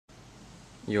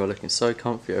You're looking so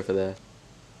comfy over there.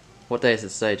 What day is it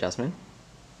today, Jasmine?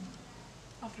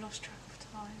 I've lost track of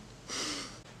time.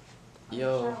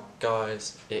 Yo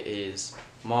guys, it is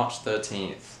March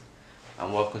 13th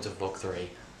and welcome to vlog 3.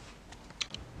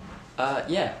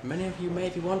 Yeah, many of you may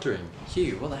be wondering,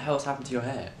 Hugh, what the hell's happened to your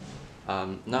hair?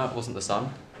 No, it wasn't the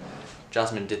sun.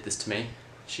 Jasmine did this to me.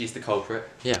 She's the culprit.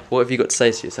 Yeah, what have you got to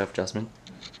say to yourself, Jasmine?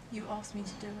 You asked me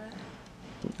to do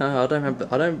it. No, I don't remember.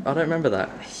 I don't remember that.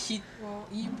 Well,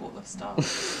 you bought the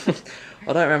stuff.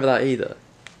 I don't remember that either.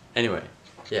 Anyway,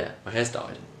 yeah, my hair's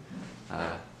dyed.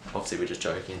 Obviously we're just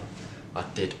joking. I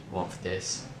did want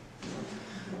this.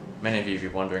 Many of you will be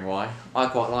wondering why. I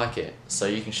quite like it, so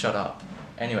you can shut up.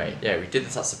 Anyway, yeah, we did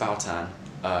this at Sabautan.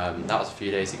 That was a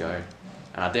few days ago,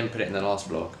 and I didn't put it in the last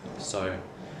vlog. So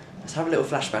let's have a little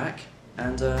flashback,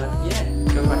 and yeah,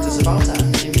 go back to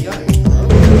Sabautan. Here we go.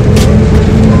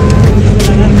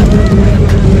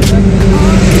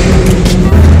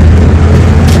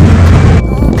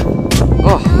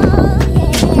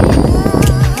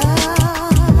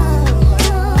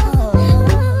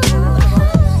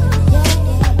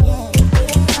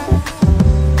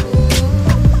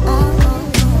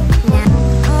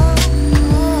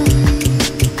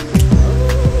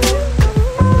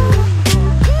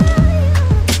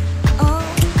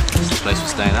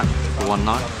 Staying at for one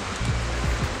night,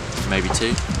 maybe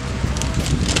two.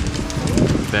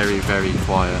 Very, very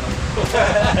quiet.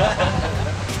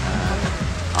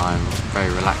 I'm very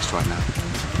relaxed right now.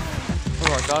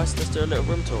 Alright guys, let's do a little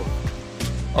room tour.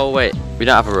 Oh wait, we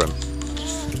don't have a room.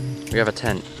 We have a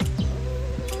tent.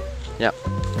 Yep,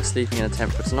 we're sleeping in a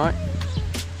tent for tonight.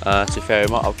 To be fair,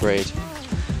 we might upgrade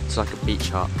to like a beach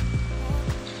hut.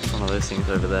 One of those things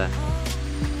over there.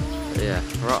 But yeah,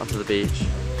 right onto the beach.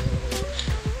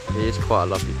 It is quite a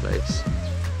lovely place.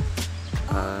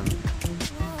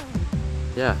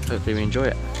 Yeah, hopefully we enjoy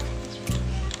it.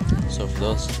 So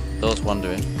for those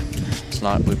wondering,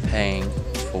 tonight we're paying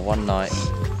for one night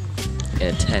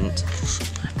in a tent,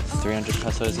 300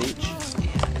 pesos each.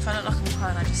 Yeah, if I look like I'm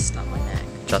crying, I just snap my neck.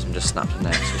 Jasmine just snapped her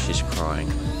neck, so she's crying.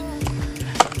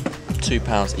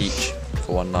 £2 each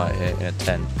for one night here in a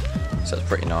tent, so it's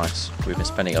pretty nice. We've been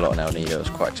spending a lot on El Nido, it's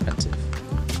quite expensive.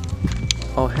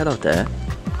 Oh, hello there.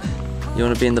 You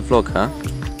want to be in the vlog, huh?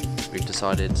 We've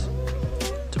decided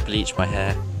to bleach my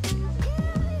hair.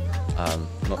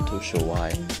 Not too sure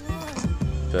why,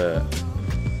 but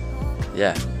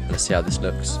yeah, let's see how this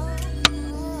looks.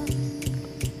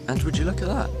 And would you look at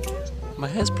that? My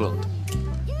hair's blonde.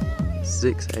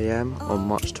 6 AM on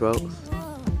March 12th.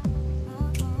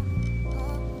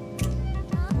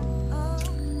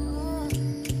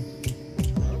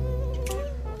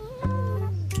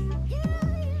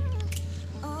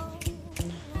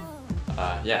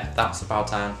 Yeah, that's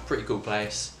Sabautan. Pretty cool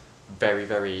place. Very,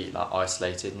 very like,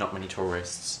 isolated. Not many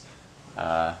tourists.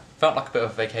 Felt like a bit of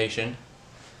a vacation,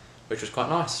 which was quite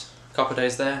nice. A couple of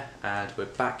days there, and we're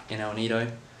back in El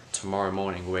Nido. Tomorrow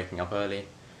morning, we're waking up early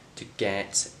to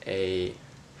get a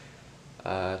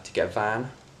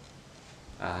van.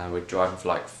 We're driving for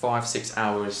like 5-6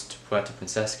 hours to Puerto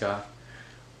Princesa,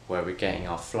 where we're getting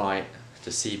our flight to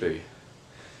CEBU.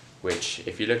 Which,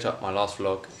 if you looked up my last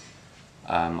vlog,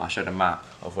 I showed a map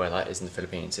of where that is in the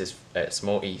Philippines. It's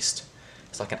more east.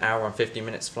 It's like an hour and 50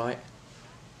 minutes flight.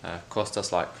 Cost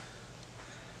us like...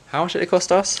 How much did it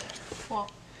cost us?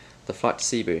 What? The flight to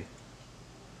CEBU.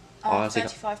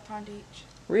 £35 each.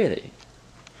 Really?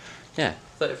 Yeah,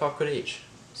 35 quid each.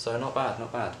 So not bad,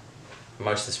 not bad.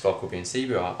 Most of this vlog will be in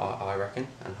CEBU, I reckon.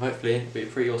 And hopefully it'll be a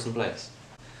pretty awesome place.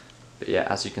 But yeah,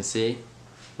 as you can see,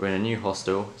 we're in a new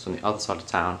hostel. It's on the other side of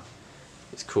town.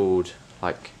 It's called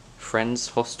like Friends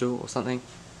Hostel or something.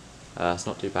 It's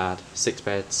not too bad. 6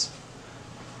 beds.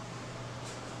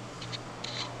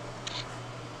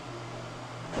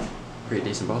 Pretty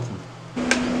decent bathroom.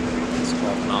 It's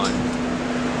 12:09.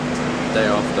 Day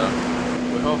after.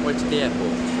 We're halfway to the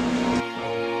airport.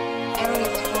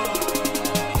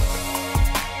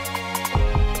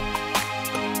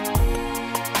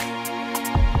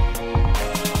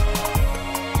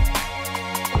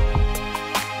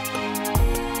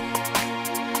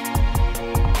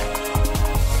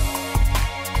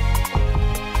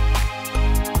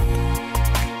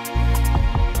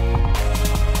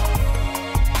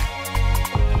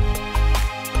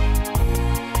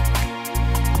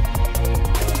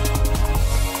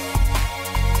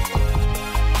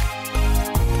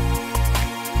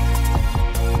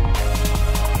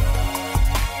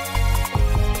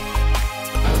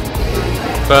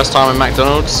 First time in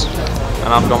McDonald's,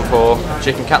 and I've gone for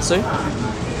chicken katsu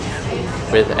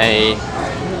with a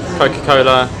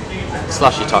Coca-Cola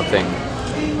slushy type thing.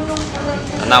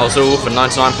 A And that was all for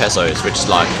 99 pesos, which is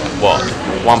like, what,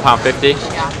 £1.50?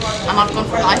 Yeah. And I've gone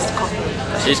for an iced coffee.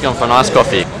 She's gone for a nice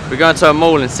coffee. We're going to a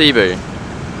mall in CEBU.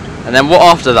 And then what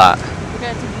after that? We're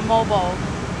going to Mobile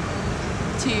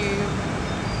to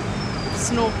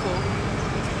snorkel.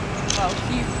 Well,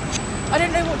 I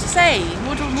don't know what to say.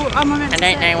 What am I meant to say?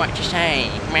 I don't know what to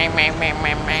say.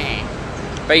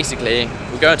 Basically,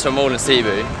 we're going to a mall in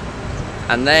CEBU.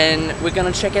 And then we're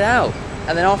going to check it out.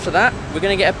 And then after that, we're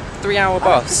going to get a 3-hour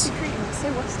bus.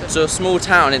 To a small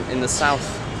town in the south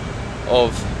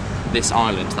of this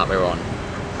island that we're on.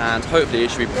 And hopefully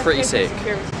it should be pretty sick.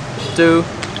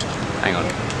 Hang on.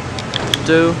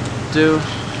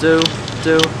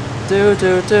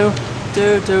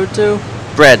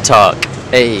 Bread talk.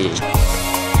 Hey.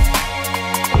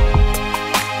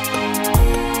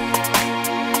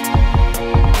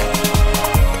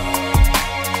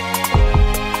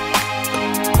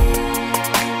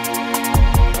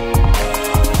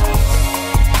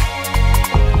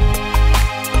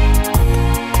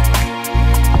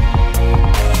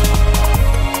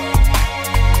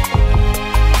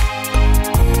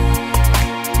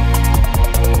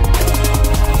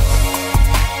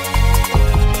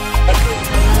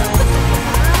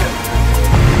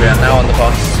 We are now on the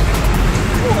bus,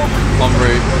 en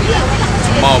route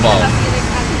to Mobile.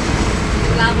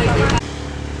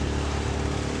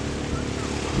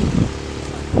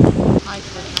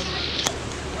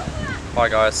 Hi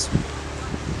guys,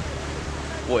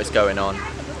 what is going on?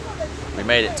 We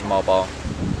made it to Mobile,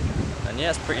 and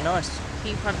yeah, it's pretty nice.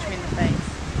 He punched me in the face.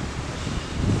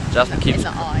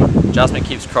 Jasmine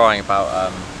keeps crying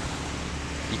about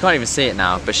you can't even see it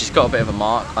now, but she's got a bit of a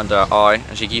mark under her eye,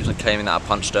 and she keeps on claiming that I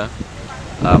punched her.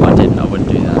 I wouldn't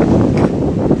do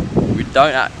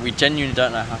that. We genuinely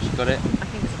don't know how she got it. I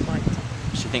think it's a bite.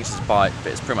 She thinks it's a bite,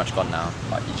 but it's pretty much gone now.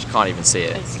 Like, you just can't even see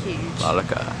it. It's huge. Like,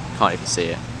 look at her, can't even see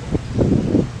it.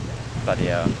 Bloody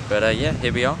hell. But yeah,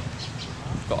 here we are.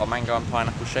 We've got a mango and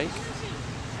pineapple shake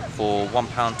for £1.20,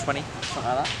 something like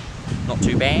that. Not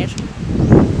too bad.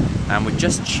 And we're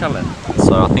just chilling.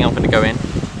 So I think I'm going to go in,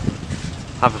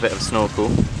 have a bit of a snorkel,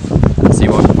 and see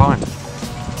what I can find.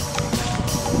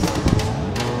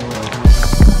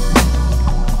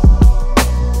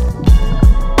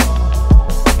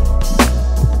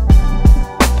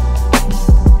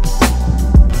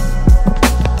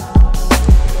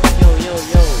 Yo.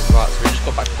 Right, so we just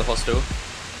got back to the hostel,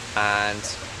 and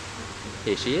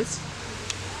here she is.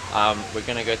 We're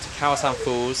going to go to Kawasan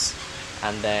Falls,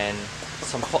 and then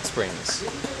some hot springs.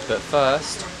 But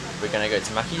first, we're going to go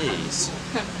to Mackie D's.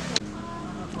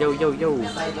 Yo.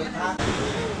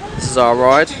 This is our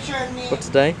ride for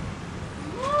today.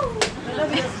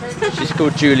 She's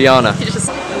called Juliana.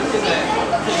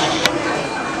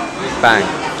 Bang.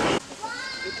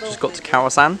 Just got to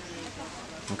Kawasan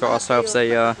and got ourselves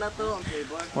a,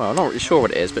 well, I'm not really sure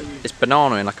what it is, but it's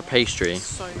banana in like a pastry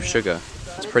with sugar.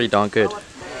 It's pretty darn good.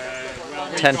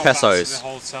 10 pesos.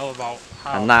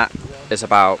 And that is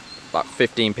about like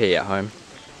 15p at home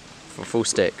for a full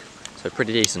stick, so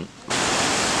pretty decent.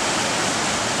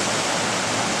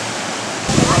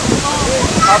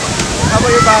 How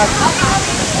about your bag?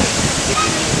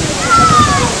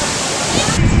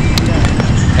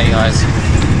 Hey guys,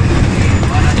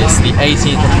 it's the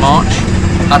 18th of March.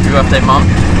 Happy birthday, Mum.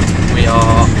 We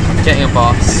are getting a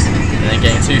bus and then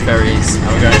getting 2 ferries, and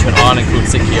we're going to an island called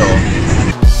CEBU.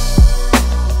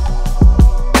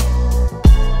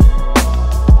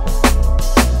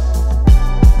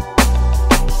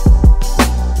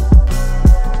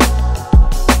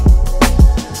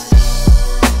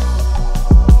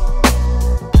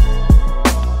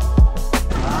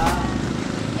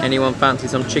 Anyone fancy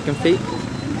some chicken feet?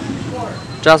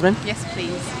 Jasmine? Yes,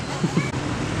 please.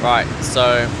 Right,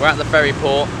 so we're at the ferry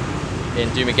port in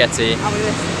Dumaguete. And we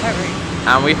missed the ferry.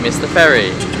 And we've missed the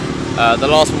ferry. The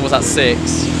last one was at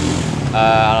 6.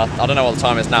 I don't know what the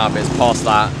time is now, but it's past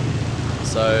that.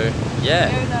 So,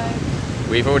 yeah.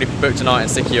 We've already booked a night in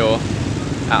CEBU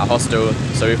at a hostel,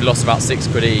 so we've lost about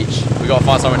 £6 each. We've got to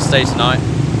find somewhere to stay tonight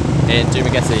in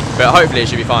Dumaguete. But hopefully it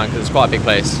should be fine, because it's quite a big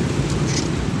place.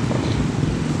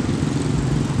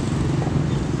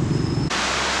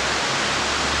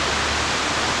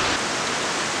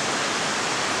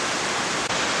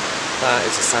 That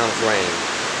is the sound of rain.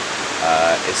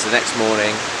 It's the next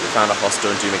morning. We found a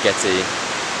hostel in Dumaguete,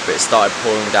 but it started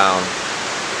pouring down.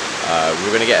 We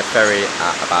were going to get a ferry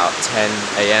at about 10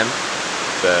 AM,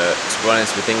 but to be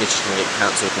honest, we think it's just going to get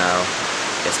cancelled now.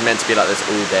 It's meant to be like this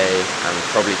all day and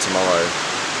probably tomorrow,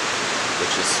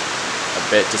 which is a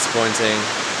bit disappointing,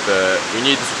 but we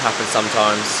knew this would happen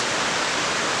sometimes.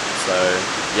 So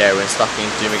yeah, we're stuck in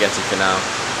Dumaguete for now.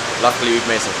 Luckily we've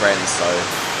made some friends, so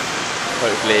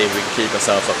hopefully we can keep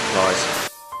ourselves occupied.